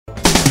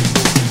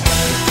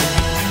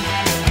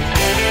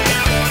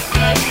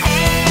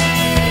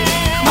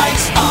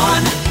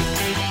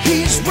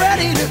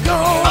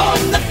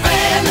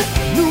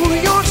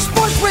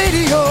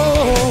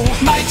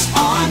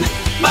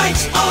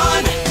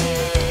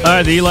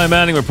right, the Eli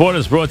Manning Report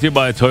is brought to you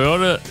by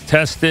Toyota.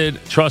 Tested,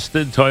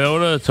 trusted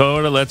Toyota.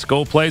 Toyota, let's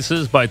go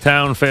places. By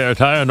Town Fair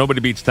Tire.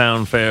 Nobody beats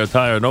Town Fair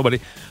Tire. Nobody.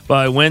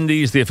 By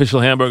Wendy's, the official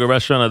hamburger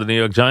restaurant of the New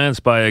York Giants.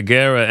 By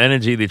Agera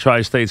Energy, the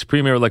Tri-State's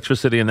premier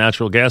electricity and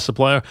natural gas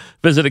supplier.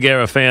 Visit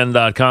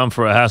agerafan.com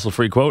for a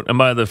hassle-free quote. And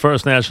by the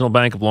First National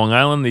Bank of Long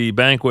Island, the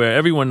bank where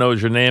everyone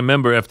knows your name,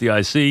 member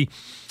FDIC.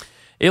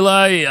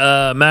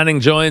 Eli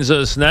Manning joins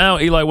us now.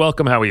 Eli,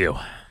 welcome. How are you?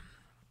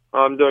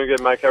 I'm doing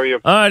good, Mike. How are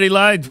you? All right,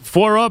 Eli.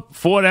 4 up,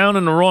 4 down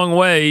in the wrong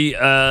way.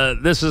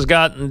 This has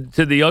gotten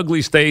to the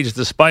ugly stage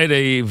despite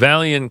a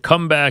valiant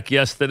comeback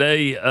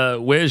yesterday.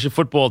 Where's your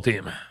football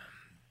team?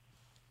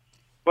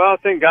 Well, I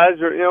think guys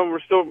we're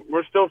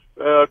still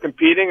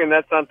competing, and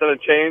that's not going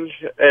to change.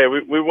 Hey,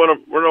 we're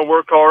going to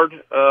work hard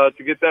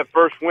to get that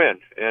first win,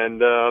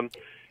 and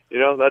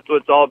that's what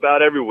it's all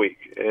about every week.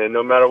 And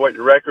no matter what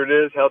your record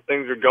is, how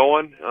things are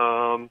going.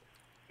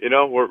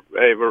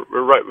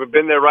 We're right. We've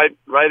been there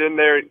right in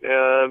there.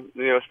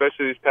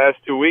 Especially these past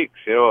 2 weeks.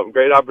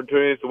 Great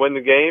opportunities to win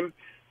the game,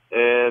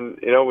 and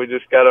we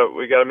just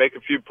gotta make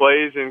a few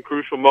plays in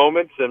crucial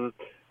moments. And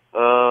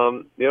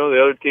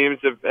the other teams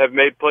have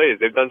made plays.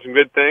 They've done some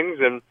good things,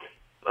 and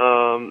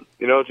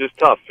it's just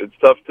tough. It's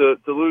tough to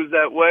lose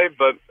that way,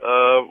 but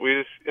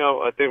we just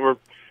I think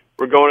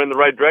we're going in the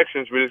right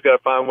directions. We just got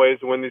to find ways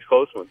to win these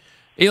close ones.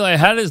 Eli,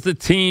 how does the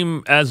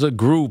team as a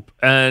group,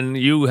 and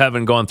you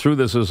haven't gone through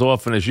this as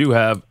often as you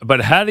have,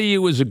 but how do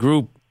you as a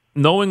group,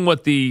 knowing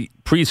what the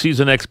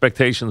preseason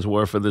expectations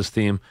were for this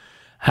team,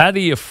 how do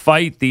you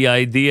fight the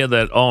idea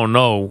that, oh,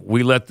 no,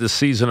 we let this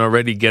season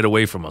already get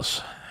away from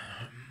us?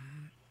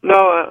 No,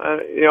 that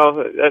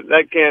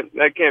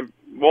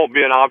won't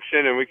be an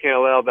option, and we can't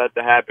allow that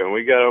to happen.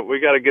 We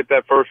gotta get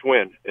that first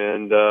win,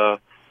 and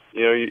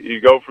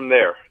you go from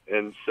there.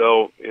 And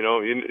so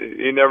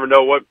you never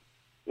know what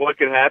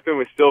can happen.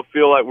 We still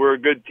feel like we're a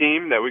good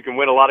team, that we can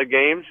win a lot of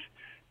games.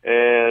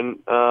 And,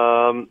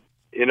 the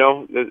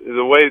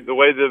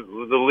way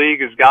the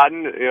league has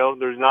gotten,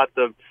 there's not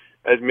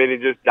as many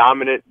just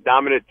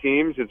dominant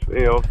teams. It's,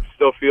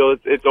 still feel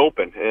it's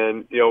open,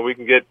 and, we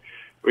can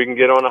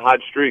get on a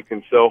hot streak.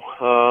 And so,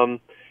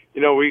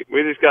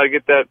 we just got to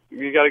get that,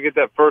 you got to get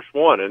that first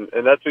one. And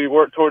that's what you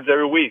work towards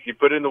every week. You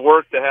put in the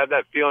work to have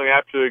that feeling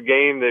after the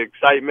game, the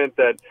excitement,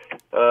 that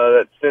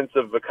sense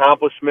of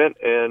accomplishment.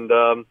 And,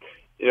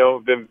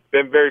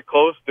 been very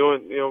close,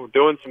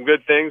 doing some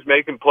good things,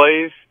 making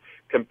plays,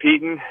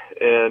 competing,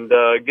 and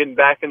getting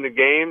back in the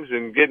games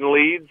and getting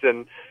leads.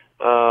 And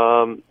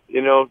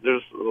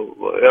there's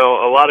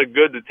a lot of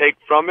good to take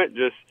from it.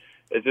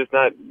 It's just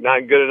not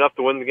good enough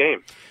to win the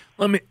game.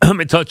 Let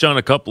me touch on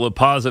a couple of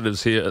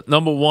positives here.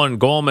 Number one,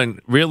 Gallman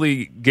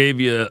really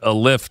gave you a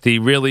lift. He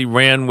really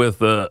ran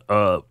with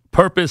a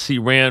purpose. He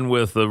ran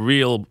with a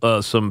real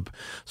some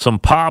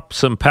pop,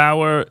 some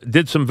power.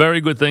 Did some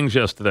very good things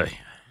yesterday.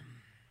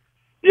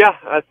 Yeah,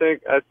 I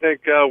think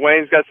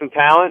Wayne's got some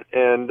talent,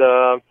 and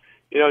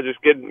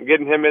just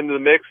getting him into the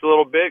mix a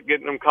little bit,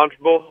 getting him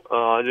comfortable,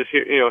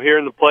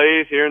 hearing the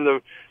plays, hearing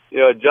the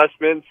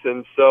adjustments,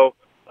 and so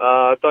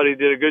I thought he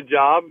did a good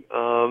job.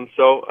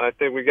 So I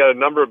think we got a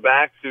number of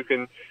backs who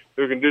can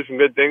do some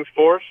good things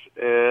for us,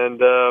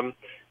 and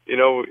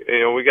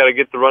we got to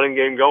get the running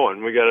game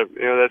going. We got to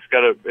that's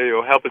got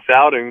to help us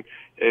out and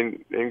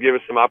give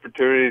us some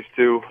opportunities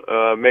to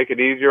make it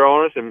easier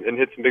on us and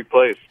hit some big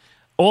plays.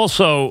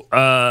 Also,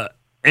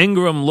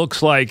 Ingram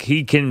looks like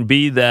he can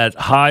be that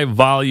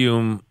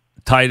high-volume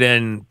tight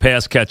end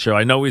pass catcher.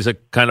 I know he's a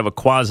kind of a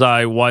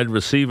quasi-wide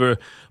receiver,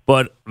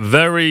 but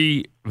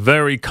very,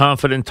 very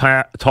confident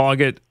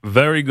target,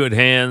 very good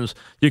hands.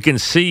 You can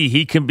see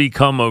he can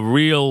become a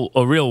real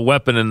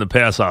weapon in the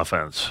pass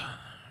offense.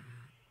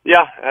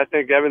 Yeah, I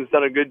think Evan's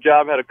done a good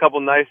job. Had a couple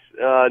nice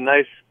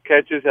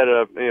catches. Had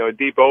a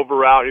deep over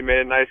route. He made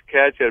a nice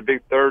catch. Had a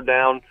big third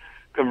down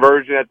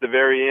conversion at the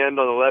very end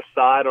on the left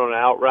side on an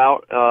out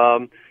route.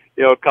 A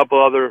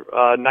couple other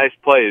nice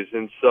plays,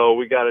 and so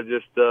we got to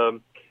just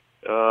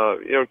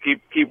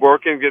keep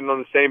working, getting on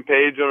the same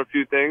page on a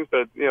few things.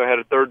 But had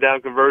a third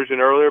down conversion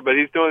earlier, but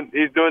he's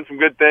doing some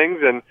good things,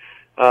 and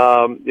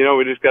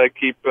we just got to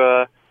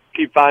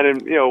keep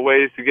finding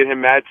ways to get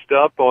him matched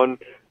up on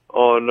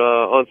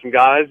some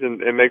guys and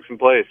make some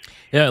plays.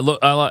 Yeah,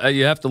 look,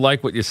 you have to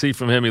like what you see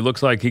from him. He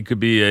looks like he could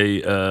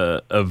be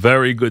a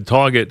very good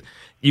target.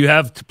 You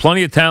have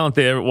plenty of talent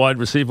there at wide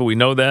receiver. We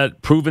know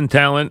that. Proven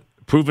talent,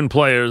 proven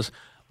players.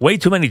 Way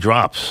too many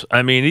drops.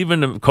 I mean, even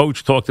the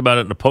coach talked about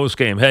it in the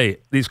postgame. Hey,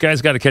 these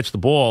guys got to catch the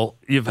ball.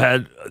 You've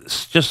had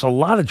just a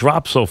lot of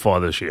drops so far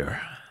this year.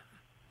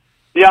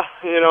 Yeah,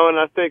 and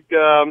I think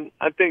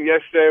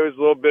yesterday was a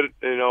little bit,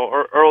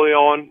 early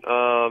on.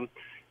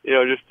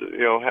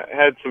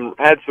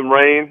 Had some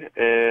rain,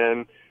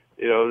 and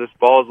this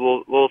ball's a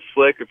little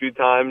slick a few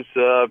times.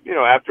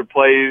 After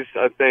plays,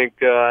 I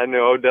think I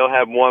know Odell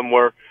had one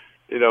where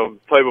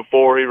play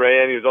before he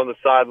ran, he was on the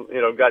side,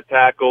 got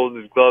tackled,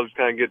 his gloves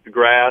kind of get the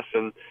grass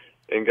and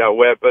got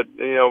wet. But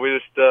we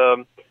just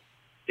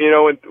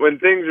when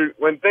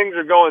things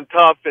are going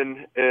tough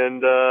and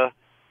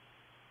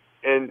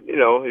and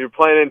you're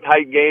playing in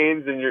tight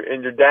games, and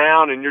you're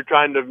down, and you're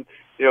trying to,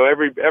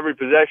 every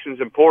possession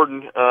is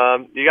important.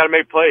 You got to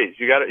make plays.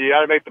 You got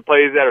to make the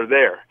plays that are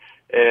there.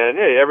 And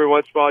hey, every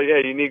once in a while,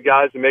 you need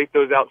guys to make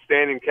those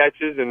outstanding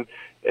catches, and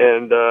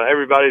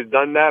everybody's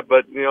done that.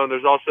 But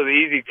there's also the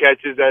easy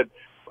catches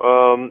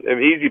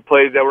and easy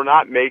plays that we're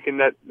not making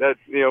that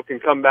can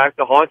come back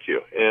to haunt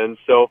you. And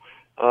so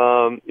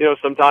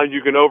sometimes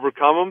you can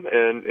overcome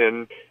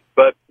them,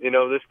 but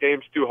this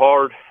game's too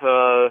hard.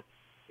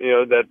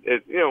 That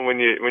when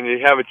you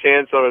have a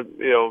chance on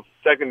a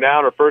second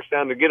down or first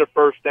down to get a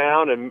first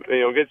down and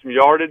get some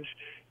yardage,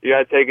 you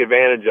got to take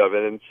advantage of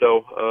it. And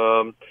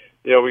so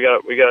we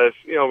got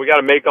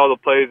to make all the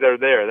plays that are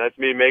there. And that's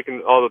me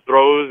making all the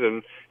throws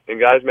and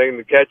guys making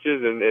the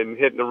catches and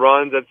hitting the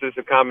runs. That's just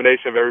a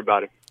combination of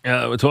everybody.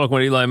 We're talking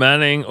with Eli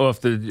Manning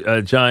off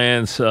the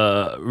Giants.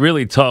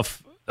 Really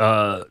tough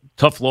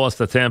loss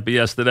to Tampa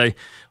yesterday.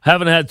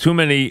 Haven't had too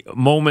many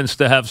moments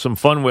to have some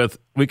fun with.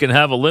 We can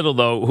have a little,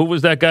 though. Who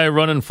was that guy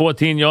running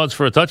 14 yards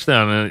for a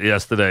touchdown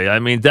yesterday? I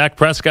mean, Dak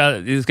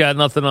Prescott, you got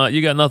nothing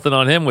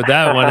on him with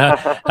that one.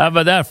 How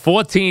about that?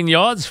 14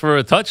 yards for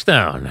a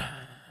touchdown.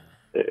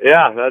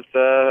 Yeah, that's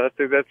I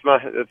think that's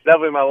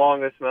definitely my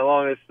longest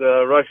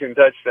rushing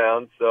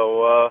touchdown.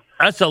 So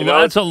that's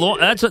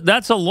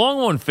a long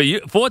one for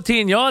you.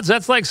 14 yards.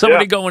 That's like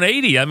somebody going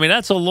 80. I mean,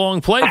 that's a long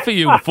play for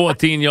you.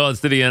 14 yards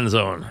to the end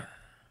zone.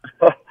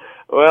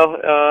 Well,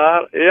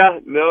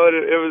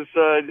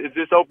 it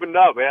just opened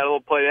up. We had a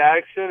little play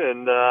action,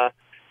 and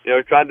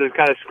tried to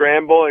kind of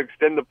scramble and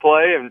extend the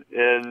play, and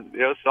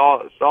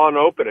saw an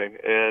opening,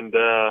 and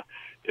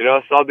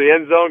I saw the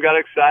end zone, got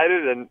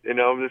excited, and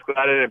I'm just glad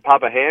I didn't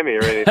pop a hammy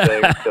or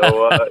anything.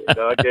 So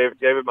I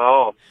gave it my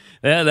all.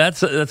 Yeah,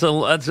 that's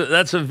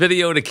a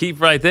video to keep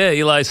right there.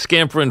 Eli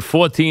scampering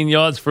 14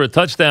 yards for a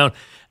touchdown.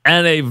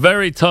 And a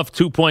very tough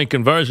 2-point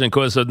conversion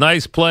because a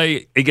nice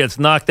play, it gets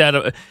knocked out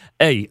of.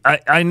 Hey,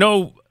 I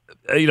know,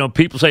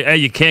 people say, hey,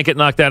 you can't get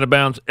knocked out of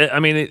bounds.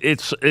 I mean,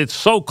 it's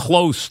so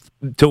close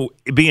to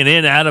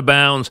being out of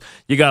bounds.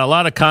 You got a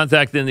lot of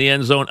contact in the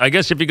end zone. I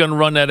guess if you're going to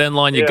run that end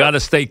line, you got to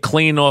stay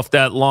clean off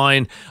that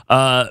line.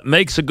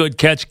 Makes a good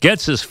catch,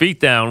 gets his feet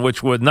down,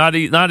 which was not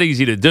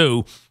easy to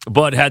do,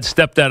 but had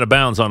stepped out of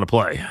bounds on the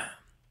play.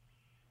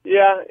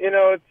 Yeah,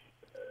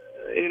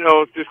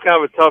 it's just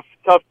kind of a tough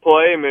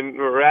play. I mean,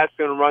 we're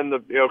asking to run the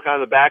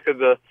kind of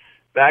the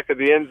back of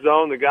the end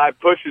zone. The guy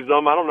pushes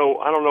them. I don't know.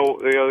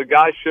 The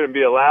guy shouldn't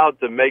be allowed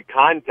to make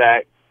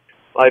contact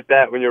like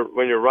that when you're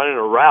running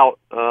a route.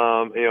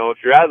 If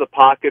you're out of the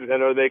pocket, I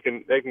know they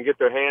can get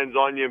their hands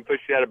on you and push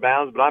you out of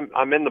bounds. But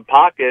I'm in the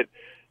pocket.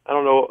 I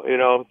don't know.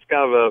 It's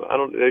kind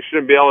of they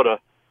shouldn't be able to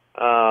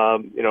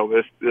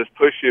just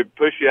push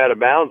you out of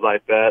bounds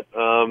like that.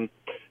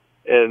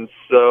 And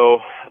so,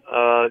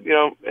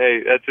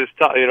 hey, that's just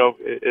tough.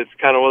 It's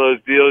kind of one of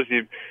those deals.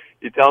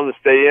 You tell him to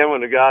stay in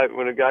when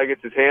a guy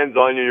gets his hands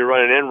on you. You're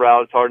running in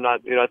route. It's hard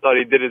not. I thought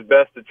he did his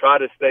best to try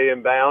to stay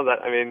in bounds.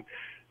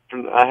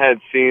 I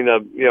had seen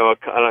a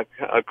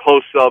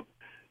close up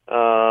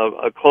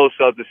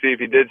to see if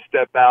he did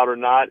step out or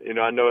not.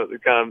 I know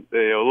it kind of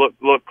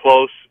looked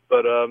close,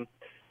 but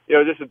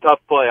just a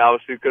tough play.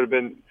 Obviously, could have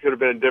been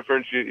a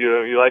difference.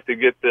 You like to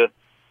get that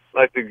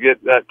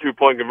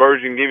 2-point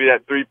conversion, give you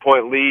that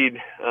 3-point lead.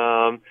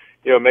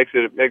 Makes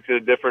it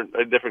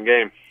a different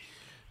game.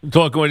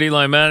 Talking with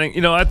Eli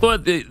Manning, I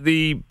thought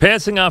the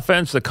passing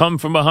offense to come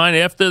from behind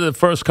after the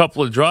first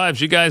couple of drives,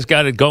 you guys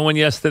got it going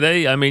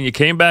yesterday. I mean, you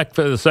came back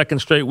for the second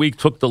straight week,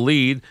 took the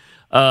lead,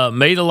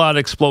 made a lot of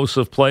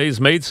explosive plays,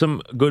 made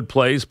some good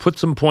plays, put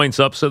some points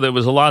up, so there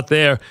was a lot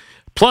there.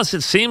 Plus,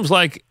 it seems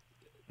like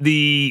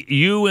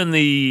you and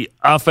the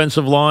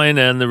offensive line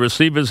and the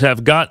receivers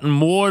have gotten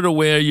more to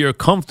where you're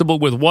comfortable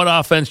with what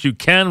offense you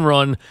can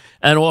run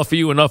and offer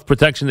you enough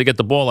protection to get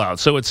the ball out.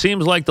 So it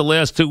seems like the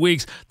last 2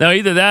 weeks, now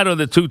either that or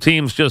the two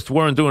teams just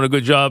weren't doing a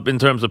good job in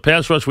terms of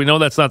pass rush. We know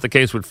that's not the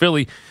case with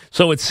Philly.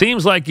 So it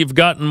seems like you've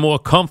gotten more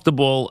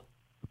comfortable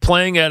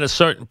playing at a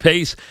certain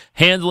pace,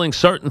 handling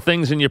certain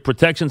things in your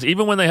protections.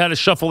 Even when they had to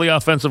shuffle the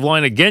offensive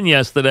line again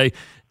yesterday,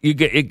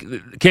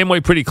 it came away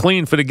pretty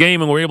clean for the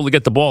game and were able to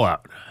get the ball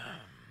out.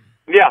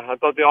 Yeah, I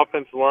thought the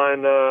offensive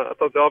line.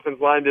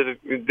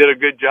 Did a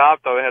good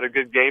job. Thought they had a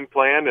good game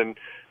plan, and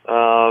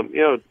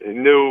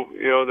knew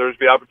there's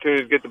be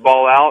opportunities to get the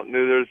ball out.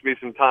 Knew there's be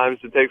some times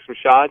to take some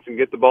shots and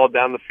get the ball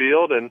down the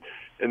field, and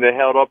they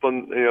held up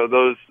on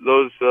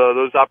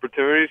those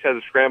opportunities. Had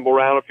to scramble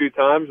around a few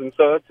times, and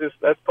so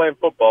that's playing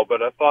football.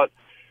 But I thought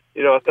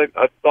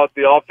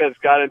the offense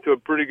got into a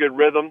pretty good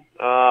rhythm.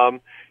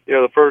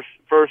 The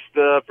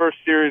first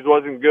series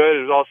wasn't good.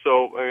 It was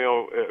also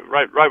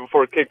right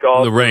before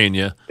kickoff. The rain,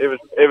 yeah. It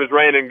was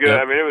raining good.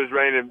 Yeah. I mean, it was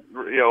raining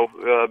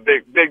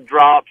big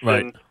drops,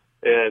 right. and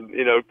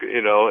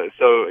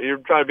so you're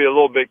trying to be a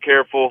little bit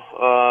careful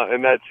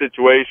in that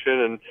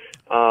situation, and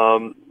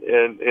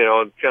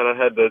kind of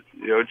had to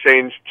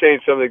change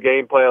some of the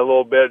game plan a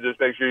little bit. Just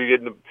make sure you're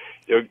getting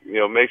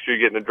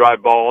the dry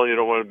ball. You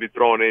don't want to be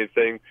throwing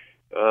anything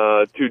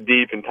too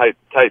deep and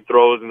tight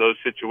throws in those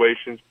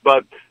situations,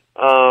 but.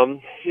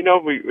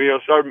 we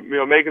started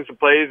making some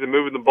plays and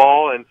moving the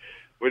ball, and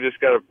we just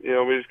got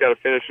to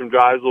finish some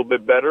drives a little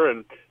bit better.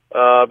 And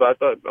but I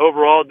thought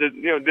overall did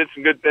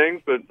some good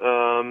things, but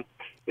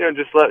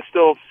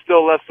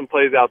still left some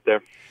plays out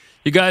there.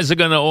 You guys are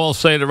going to all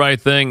say the right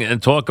thing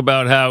and talk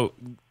about how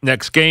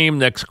next game,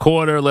 next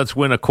quarter, let's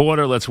win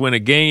a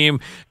game,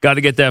 got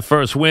to get that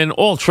first win.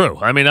 All true.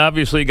 I mean,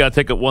 obviously, you got to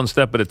take it one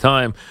step at a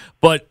time.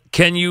 But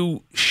can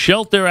you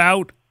shelter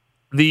out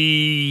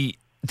the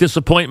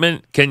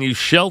disappointment? Can you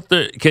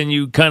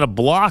kind of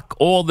block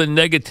all the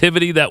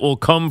negativity that will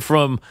come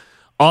from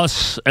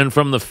us and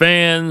from the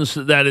fans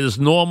that is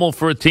normal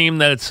for a team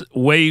that's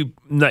way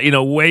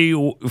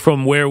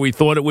from where we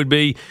thought it would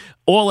be?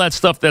 All that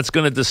stuff that's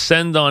going to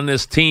descend on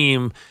this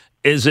team,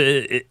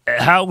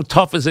 how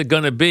tough is it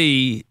going to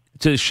be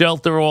to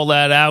shelter all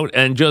that out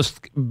and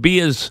just be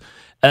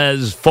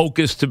as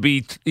focused to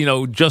be,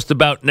 just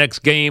about next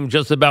game,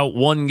 just about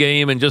one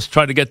game, and just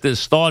try to get this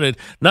started?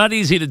 Not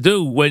easy to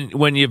do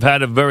when you've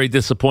had a very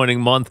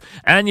disappointing month,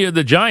 and you're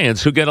the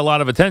Giants, who get a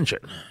lot of attention.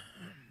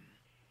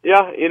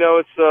 Yeah,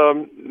 it's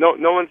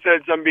no one said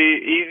it's going to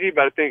be easy,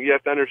 but I think you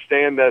have to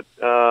understand that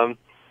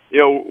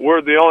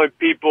we're the only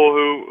people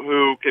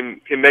who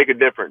can make a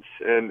difference,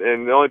 and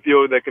the only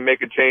people that can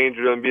make a change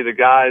are going to be the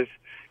guys,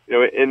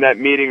 in that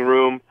meeting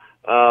room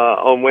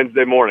on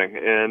Wednesday morning,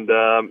 and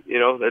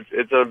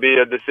it's going to be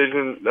a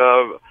decision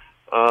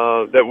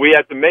that we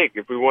have to make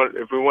if we want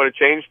to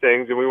change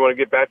things and we want to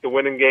get back to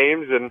winning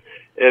games and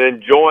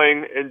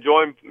enjoying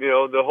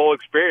the whole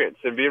experience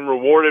and being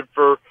rewarded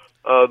for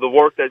the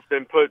work that's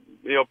been put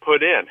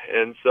in.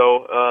 And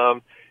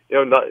so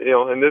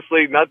in this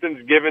league,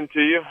 nothing's given to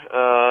you.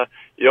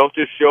 You don't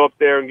just show up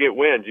there and get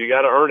wins. You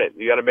got to earn it.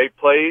 You got to make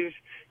plays.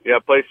 You got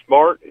to play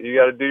smart. You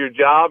got to do your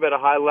job at a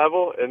high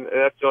level, and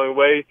that's the only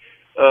way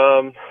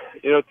to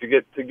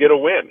get a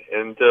win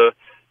and to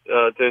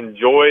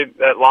enjoy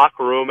that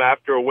locker room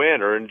after a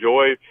win, or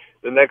enjoy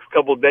the next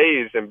couple of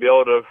days and be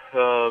able to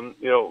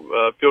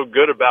feel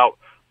good about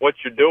what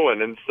you're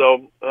doing. And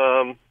so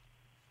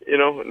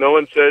no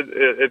one said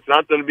it's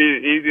not going to be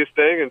the easiest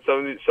thing, and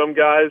some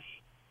guys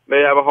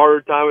may have a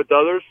harder time with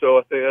others. So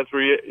I think that's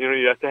where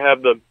you have to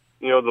have the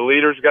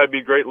leaders got to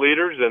be great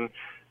leaders, and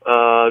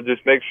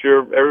just make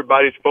sure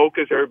everybody's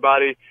focused,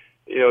 everybody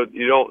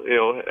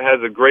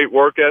has a great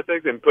work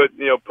ethic, and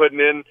putting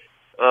in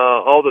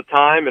all the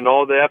time and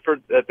all the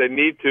effort that they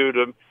need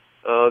to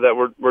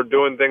that we're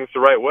doing things the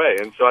right way.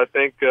 And so I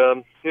think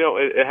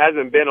it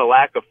hasn't been a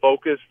lack of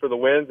focus for the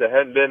wins. It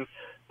hasn't been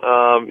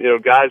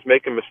guys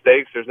making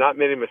mistakes. There's not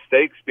many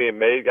mistakes being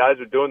made. Guys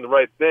are doing the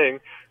right thing.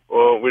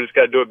 Well, we just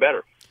got to do it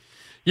better.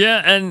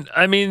 Yeah, and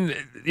I mean,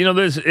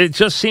 it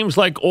just seems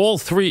like all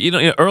three,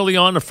 early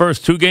on the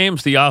first two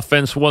games, the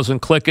offense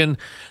wasn't clicking.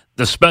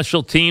 The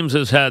special teams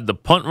has had the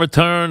punt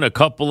return, a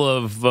couple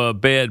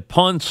of bad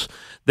punts.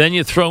 Then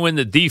you throw in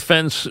the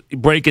defense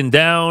breaking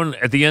down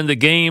at the end of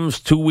games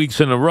 2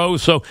 weeks in a row.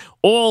 So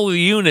all the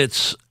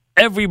units,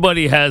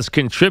 everybody has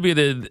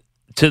contributed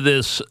to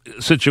this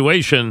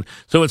situation.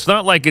 So it's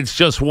not like it's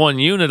just one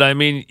unit. I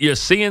mean, you're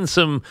seeing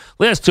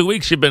last 2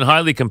 weeks you've been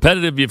highly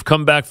competitive. You've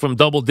come back from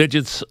double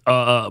digits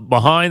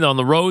behind on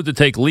the road to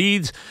take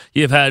leads.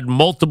 You've had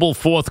multiple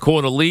fourth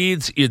quarter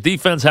leads. Your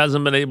defense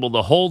hasn't been able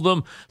to hold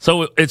them.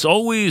 So it's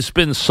always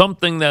been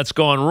something that's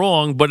gone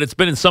wrong, but it's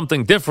been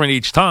something different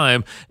each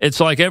time. It's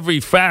like every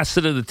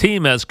facet of the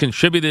team has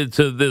contributed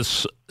to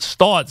this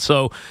start.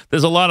 So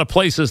there's a lot of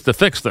places to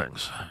fix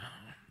things.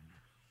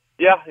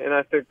 Yeah, and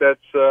I think that's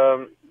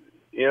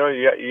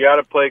you got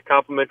to play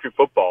complementary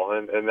football,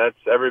 and that's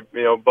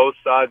both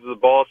sides of the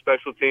ball,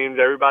 special teams,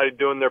 everybody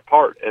doing their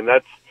part, and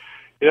that's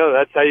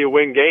how you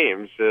win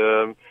games.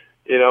 When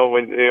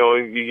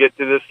you get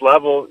to this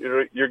level,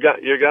 you're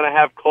going to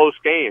have close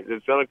games.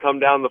 It's going to come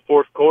down the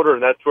fourth quarter,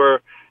 and that's where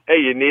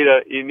you need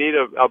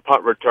a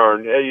punt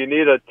return. Hey, you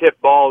need a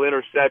tip ball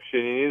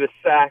interception. You need a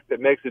sack that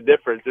makes a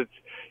difference. It's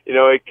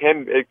it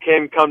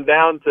can come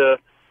down to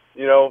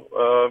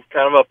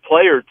kind of a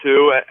play or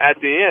two at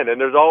the end. And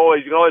you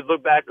can always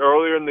look back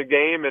earlier in the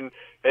game and,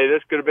 hey,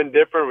 this could have been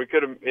different. We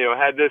could have,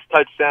 had this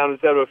touchdown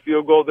instead of a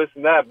field goal, this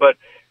and that. But,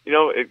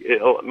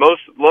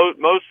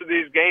 most of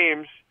these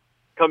games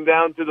come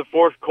down to the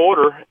fourth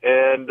quarter,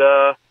 and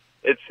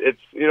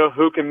it's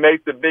who can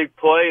make the big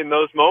play in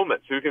those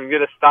moments, who can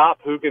get a stop,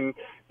 who can,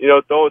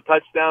 throw a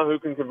touchdown, who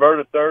can convert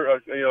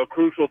a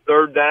crucial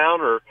third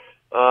down, or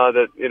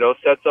that,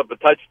 sets up a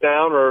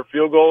touchdown or a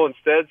field goal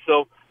instead.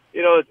 So,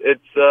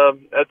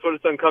 that's what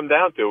it's going to come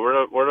down to.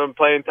 We're going to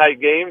play in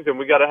tight games, and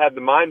we got to have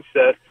the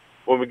mindset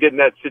when we get in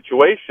that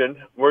situation.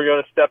 We're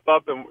going to step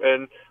up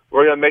and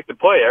we're going to make the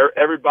play.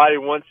 Everybody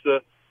wants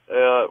to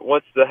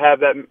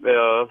have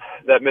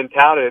that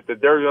mentality that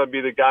they're going to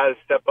be the guy to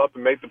step up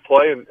and make the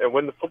play and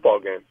win the football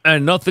game.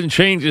 And nothing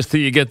changes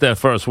till you get that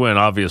first win.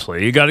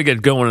 Obviously, you got to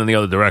get going in the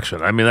other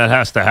direction. I mean, that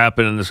has to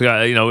happen. And this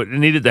guy, it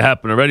needed to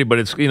happen already, but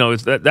it's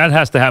that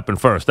has to happen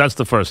first. That's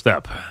the first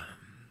step.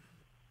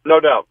 No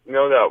doubt. We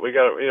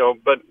got to,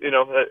 but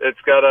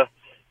it's got to,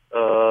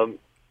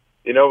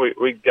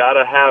 we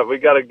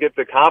gotta get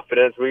the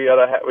confidence. We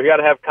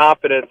gotta have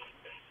confidence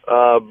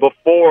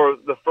before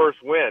the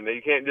first win.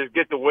 You can't just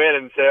get the win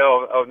and say,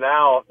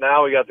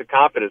 now we got the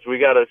confidence.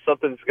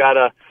 Something's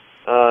gotta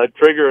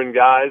trigger in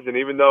guys. And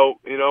even though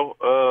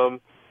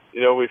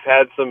we've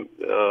had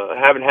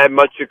haven't had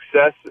much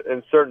success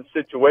in certain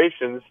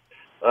situations,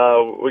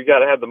 we got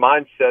to have the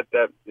mindset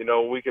that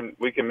we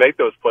can make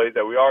those plays,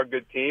 that we are a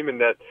good team,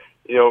 and that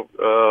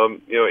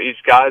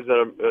each guy's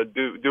gonna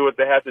do what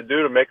they have to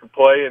do to make a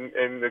play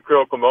in the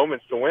critical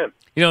moments to win.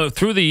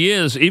 Through the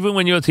years, even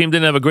when your team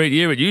didn't have a great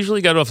year, it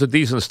usually got off to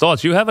decent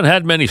starts. You haven't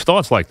had many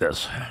starts like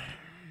this.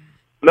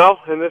 No,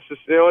 and this is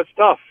it's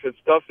tough. It's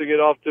tough to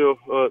get off to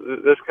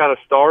this kind of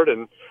start,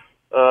 and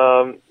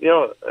and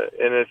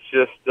it's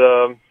just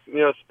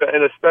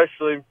and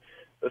especially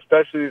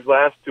these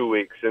last 2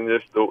 weeks, and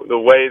just the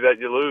way that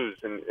you lose,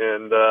 and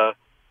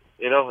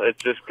it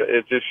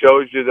just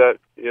shows you that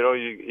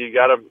you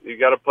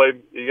gotta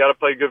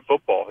play good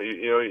football.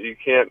 You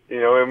can't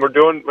and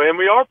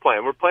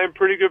we're playing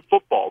pretty good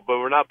football, but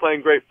we're not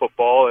playing great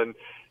football, and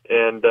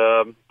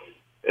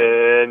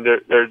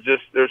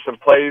there's some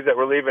plays that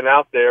we're leaving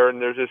out there,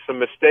 and there's just some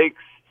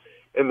mistakes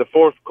in the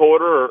fourth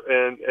quarter,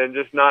 and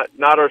just not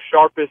our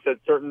sharpest at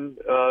certain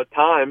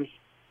times.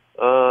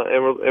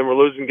 And we're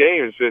losing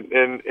games,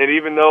 and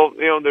even though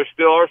there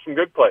still are some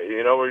good plays,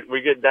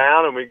 we get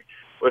down and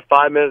with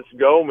 5 minutes to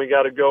go, and we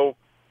got to go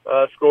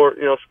score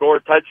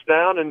a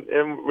touchdown, and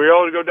we were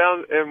able to go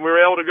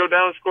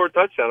down and score a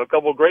touchdown. A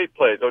couple of great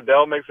plays.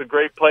 Odell makes a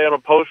great play on a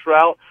post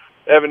route.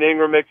 Evan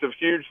Ingram makes a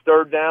huge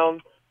third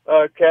down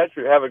catch.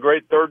 We have a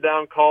great third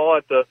down call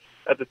at the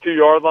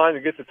 2-yard line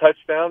and gets a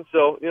touchdown.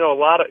 So a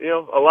lot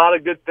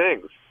of good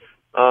things.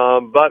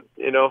 But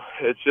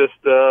it's just.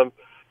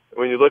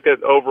 When you look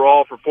at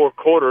overall for 4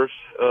 quarters,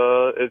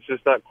 it's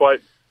just not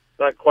quite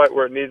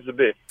where it needs to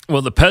be.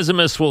 Well, the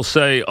pessimists will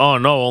say, "Oh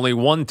no, only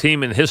one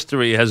team in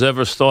history has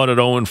ever started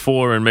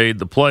 0-4 and made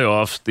the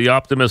playoffs." The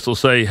optimists will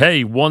say,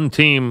 "Hey, one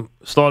team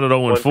started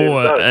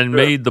 0-4 and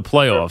made the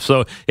playoffs."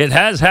 So it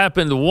has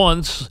happened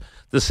once.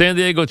 The San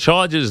Diego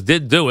Chargers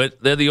did do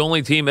it. They're the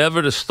only team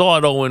ever to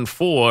start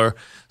 0-4.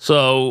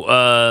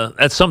 So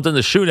that's something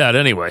to shoot at,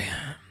 anyway.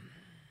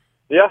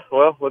 Yeah,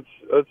 well,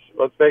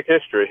 let's make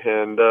history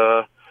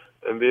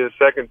and be the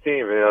second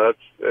team.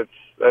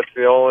 That's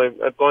the only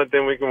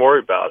thing we can worry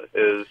about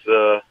is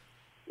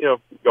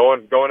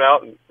going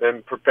out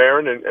and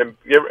preparing and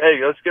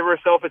let's give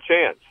ourselves a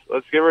chance.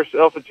 Let's give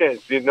ourselves a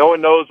chance. No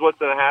one knows what's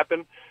going to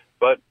happen,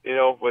 but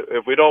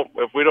if we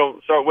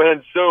don't start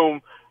winning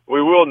soon,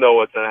 we will know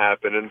what's going to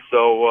happen. And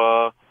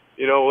so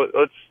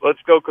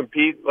let's go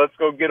compete. Let's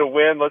go get a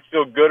win. Let's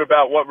feel good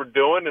about what we're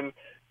doing. And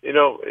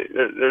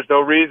there's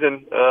no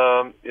reason.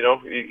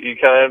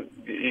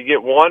 You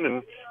get one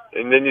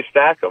and then you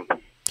stack them.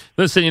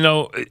 Listen,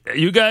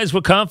 you guys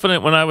were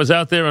confident when I was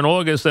out there in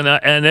August,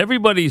 and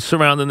everybody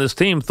surrounding this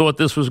team thought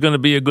this was going to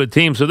be a good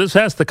team. So this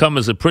has to come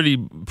as a pretty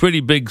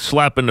big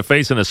slap in the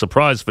face and a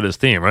surprise for this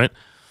team, right?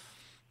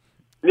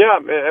 Yeah,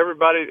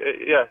 everybody.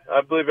 Yeah,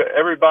 I believe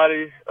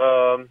everybody.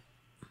 I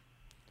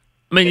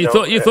mean, you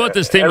thought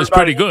this team was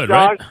pretty good,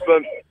 shocked, right?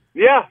 But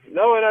yeah,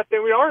 no, and I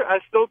think we are. I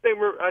still think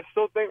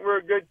we're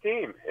a good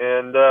team,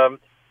 and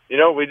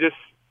we just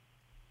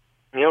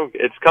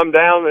it's come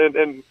down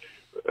and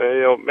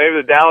maybe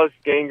the Dallas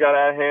game got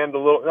out of hand a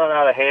little, not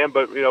out of hand,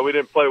 but we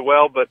didn't play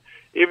well. But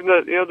even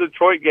the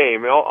Detroit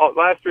game,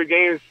 last 3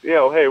 games,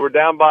 hey, we're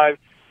down by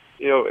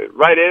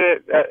right in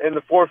it in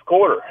the fourth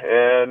quarter,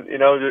 and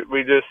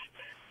we just.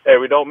 Hey,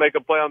 we don't make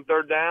a play on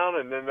third down,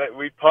 and then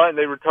we punt, and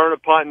they return a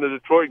punt in the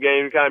Detroit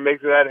game and kind of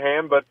makes it out of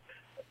hand. But,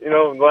 in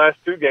the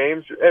last 2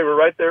 games, hey, we're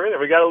right there in it.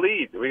 We got a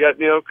lead. We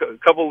got, a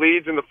couple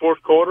leads in the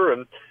fourth quarter,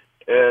 and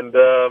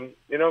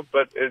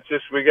but it's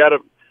just we got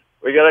to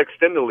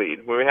extend the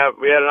lead. We had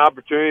an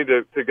opportunity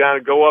to kind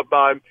of go up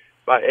by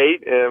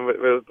 8 and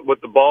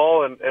with the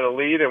ball and a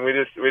lead, and we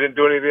didn't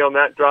do anything on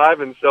that drive,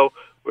 and so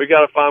we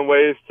got to find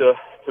ways to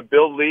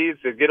build leads,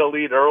 to get a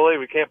lead early.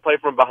 We can't play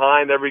from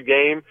behind every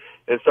game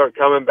and start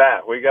coming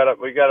back. We gotta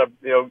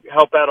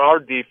help out our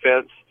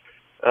defense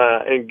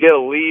and get a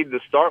lead to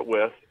start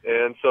with,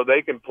 and so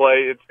they can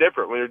play. It's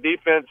different when your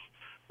defense,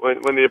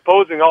 when the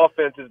opposing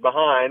offense is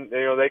behind,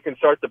 they can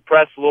start to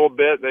press a little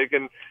bit. They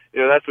can,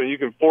 that's when you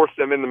can force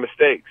them into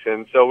mistakes.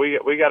 And so we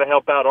got to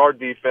help out our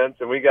defense,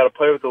 and we got to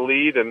play with the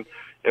lead, and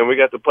we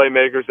got the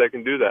playmakers that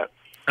can do that.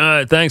 All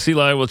right, thanks,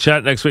 Eli. We'll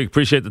chat next week.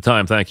 Appreciate the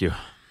time. Thank you.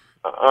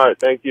 All right,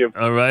 thank you.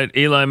 All right,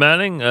 Eli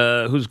Manning,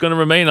 who's going to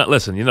remain,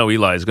 listen,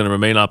 Eli is going to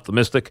remain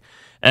optimistic.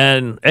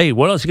 And, hey,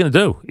 what else are you going to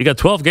do? You got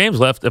 12 games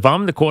left. If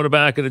I'm the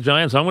quarterback of the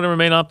Giants, I'm going to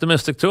remain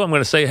optimistic, too. I'm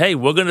going to say, hey,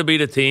 we're going to be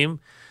the team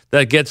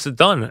that gets it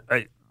done.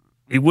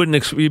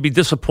 You'd be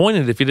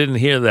disappointed if you didn't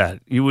hear that.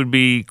 You would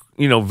be,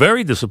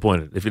 very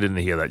disappointed if you didn't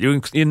hear that.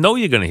 You know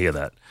you're going to hear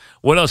that.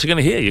 What else are you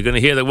going to hear? You're going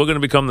to hear that we're going to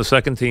become the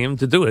second team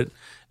to do it.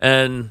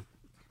 And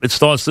it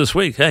starts this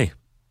week. Hey.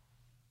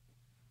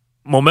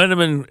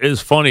 Momentum is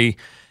funny.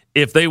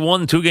 if they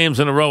won 2 games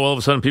in a row, all of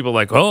a sudden people are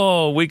like,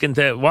 oh, we can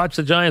watch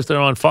the Giants. They're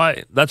on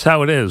fire. That's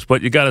how it is.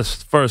 But you got to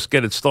first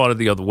get it started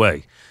the other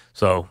way.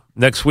 So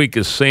next week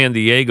is San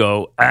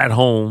Diego at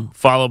home,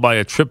 followed by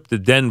a trip to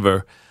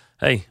Denver.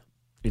 Hey,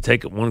 you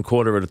take it 1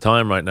 quarter at a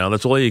time right now.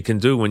 That's all you can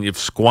do when you've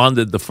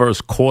squandered the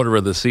first quarter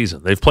of the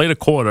season. They've played a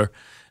quarter,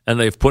 and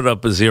they've put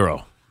up a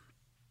 0.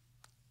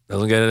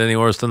 Doesn't get it any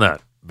worse than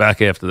that.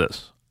 Back after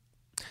this.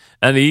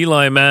 And the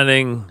Eli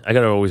Manning, I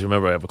got to always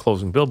remember I have a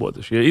closing billboard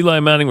this year.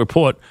 Eli Manning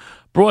report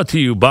brought to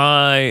you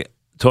by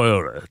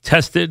Toyota.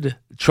 Tested,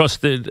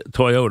 trusted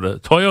Toyota.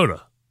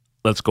 Toyota.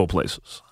 Let's go places.